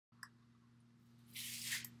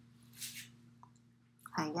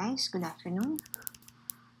Hi guys, good afternoon.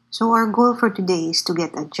 So our goal for today is to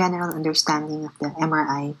get a general understanding of the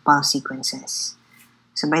MRI pulse sequences.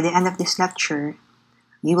 So by the end of this lecture,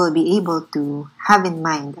 you will be able to have in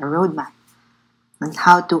mind a roadmap on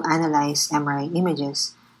how to analyze MRI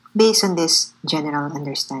images based on this general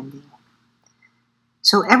understanding.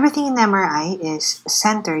 So everything in MRI is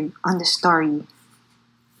centered on the story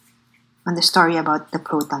about the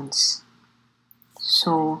protons.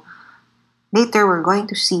 So later, we're going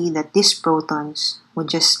to see that these protons would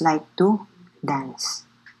just like to dance.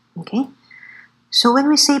 Okay? So when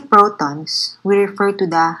we say protons, we refer to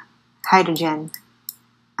the hydrogen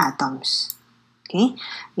atoms. Okay?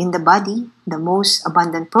 In the body, the most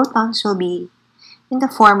abundant protons will be in the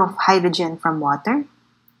form of hydrogen from water.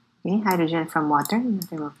 Okay? Hydrogen from water in the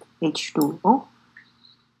form of H2O.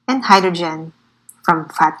 And hydrogen from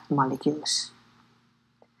fat molecules.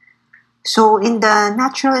 So in the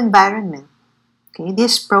natural environment, okay,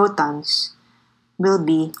 these protons will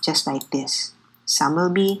be just like this. Some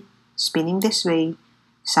will be spinning this way,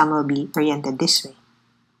 some will be oriented this way.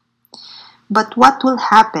 But what will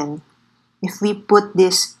happen if we put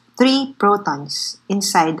these 3 protons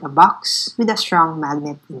inside a box with a strong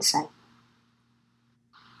magnet inside?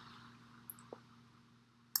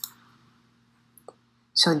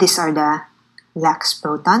 So these are the lax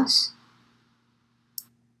protons.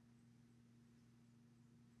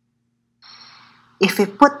 If we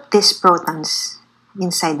put these protons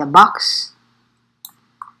inside the box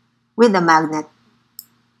with a magnet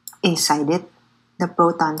inside it, the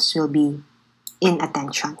protons will be in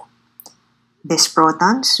attention. These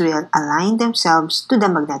protons will align themselves to the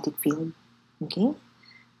magnetic field. Okay,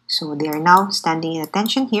 so they are now standing in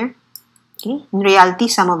attention here. Okay, in reality,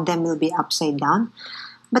 some of them will be upside down,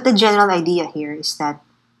 but the general idea here is that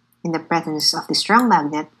in the presence of the strong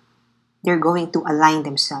magnet, they're going to align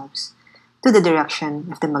themselves to the direction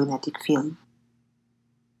of the magnetic field.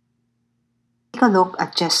 Take a look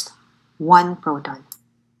at just one proton.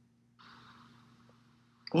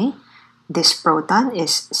 Okay, this proton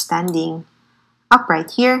is standing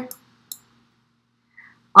upright here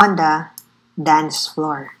on the dance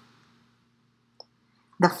floor.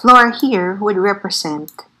 The floor here would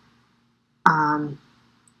represent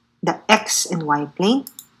the X and Y plane.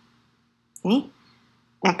 Okay,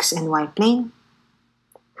 X and Y plane.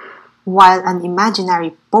 While an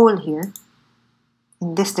imaginary pole here,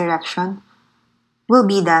 in this direction, will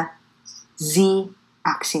be the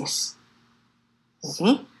Z-axis.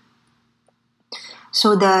 Okay?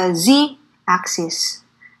 So the Z-axis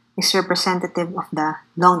is representative of the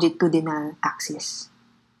longitudinal axis.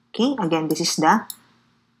 Okay? Again, this is the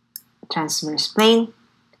transverse plane.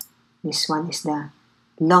 This one is the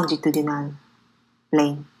longitudinal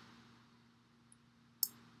plane.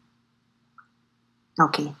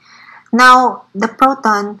 Okay. Now, the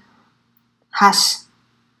proton has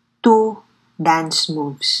 2 dance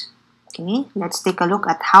moves. Okay, let's take a look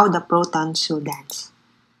at how the protons will dance.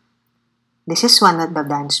 This is one of the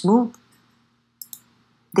dance move.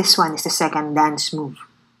 This one is the second dance move.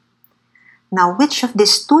 Now, which of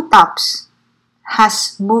these 2 tops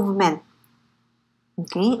has movement,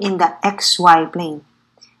 okay, in the XY plane?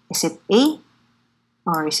 Is it A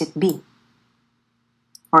or is it B?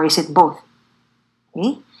 Or is it both?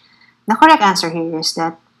 Okay? The correct answer here is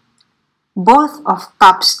that both of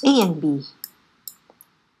tops A and B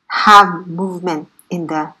have movement in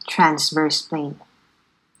the transverse plane.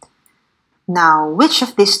 Now, which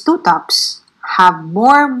of these 2 tops have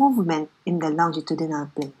more movement in the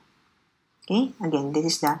longitudinal plane? Okay, again, this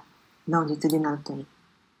is the longitudinal plane.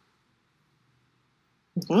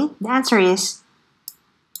 Okay, the answer is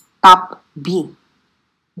top B.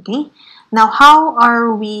 Okay, now how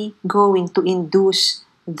are we going to induce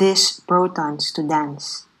these protons to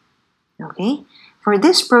dance? Okay, for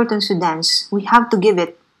these protons to dance, we have to give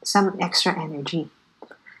it some extra energy.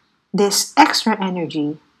 This extra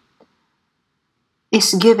energy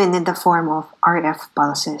is given in the form of RF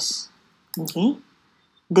pulses. Okay,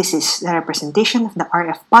 this is the representation of the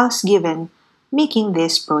RF pulse given, making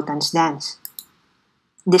these protons dance.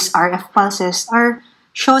 These RF pulses are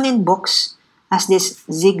shown in books as this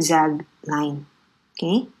zigzag line.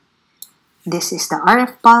 Okay, this is the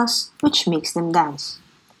RF pulse which makes them dance.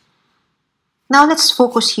 Now let's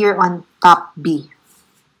focus here on top B.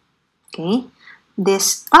 Okay,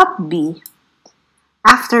 this top B,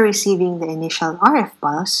 after receiving the initial RF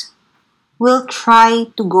pulse, will try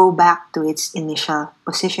to go back to its initial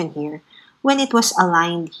position here when it was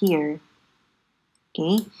aligned here,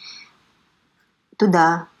 okay, to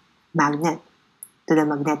the magnet, to the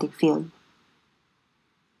magnetic field.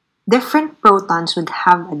 Different protons would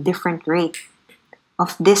have a different rate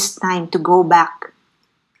of this time to go back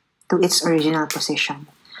to its original position.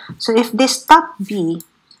 So if this top B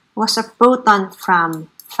was a proton from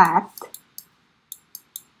fat,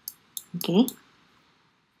 okay,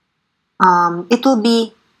 it will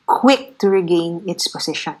be quick to regain its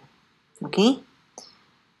position. Okay?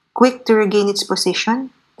 Quick to regain its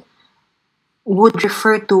position would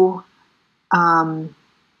refer to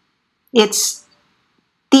its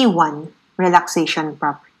T1 relaxation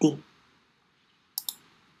property.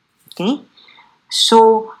 Okay?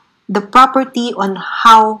 So, the property on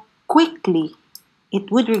how quickly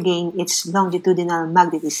it would regain its longitudinal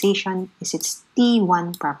magnetization is its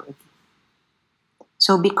T1 property.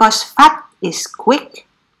 So, because fat is quick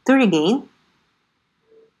to regain,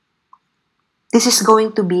 this is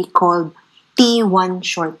going to be called T1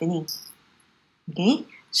 shortening. Okay?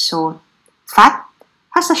 So, fat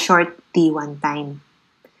has a short T1 time.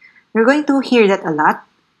 We're going to hear that a lot,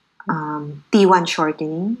 T1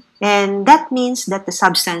 shortening. And that means that the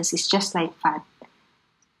substance is just like fat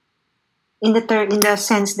in the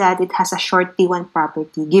sense that it has a short T1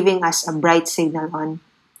 property, giving us a bright signal on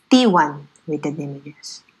T1 weighted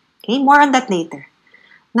images. Okay, more on that later.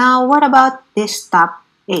 Now, what about this top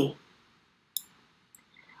A?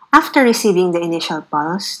 After receiving the initial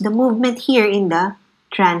pulse, the movement here in the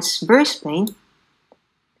transverse plane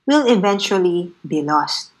will eventually be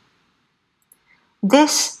lost.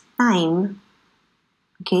 This time,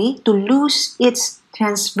 okay, to lose its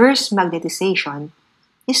transverse magnetization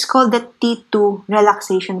is called the T2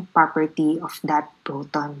 relaxation property of that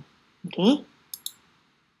proton. Okay?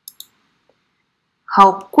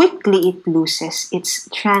 How quickly it loses its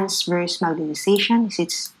transverse magnetization is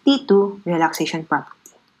its T2 relaxation property.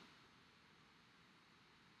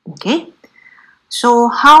 Okay? So,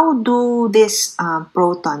 how do these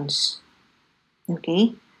protons,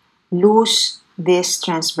 okay, lose this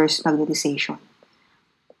transverse magnetization?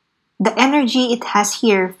 The energy it has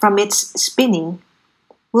here from its spinning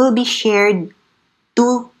will be shared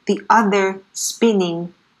to the other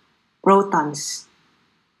spinning protons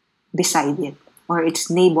beside it, or its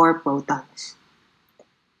neighbor protons.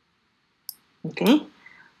 Okay?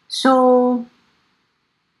 So,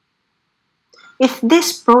 if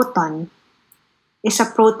this proton is a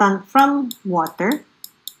proton from water,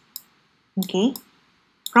 okay,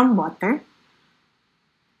 from water,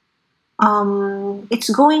 it's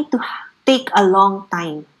going to take a long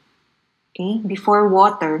time, okay, before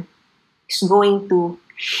water is going to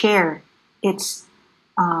share its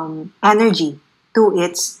energy to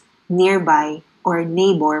its nearby or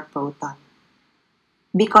neighbor proton.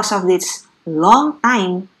 Because of this long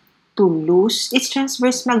time to lose its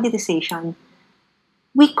transverse magnetization,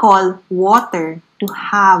 we call water to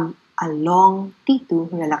have a long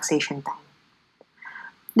T2 relaxation time.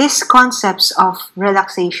 These concepts of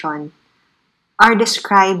relaxation are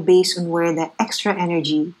described based on where the extra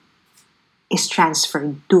energy is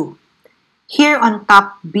transferred to. Here on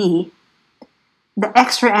top B, the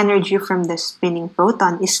extra energy from the spinning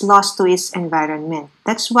proton is lost to its environment.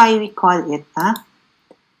 That's why we call it a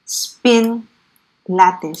spin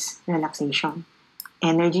lattice relaxation.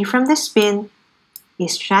 Energy from the spin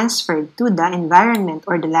is transferred to the environment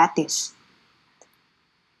or the lattice.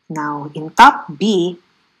 Now, in top B,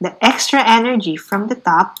 the extra energy from the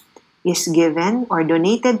top is given or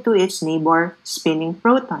donated to its neighbor spinning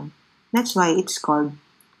proton. That's why it's called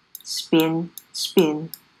spin-spin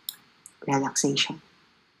relaxation.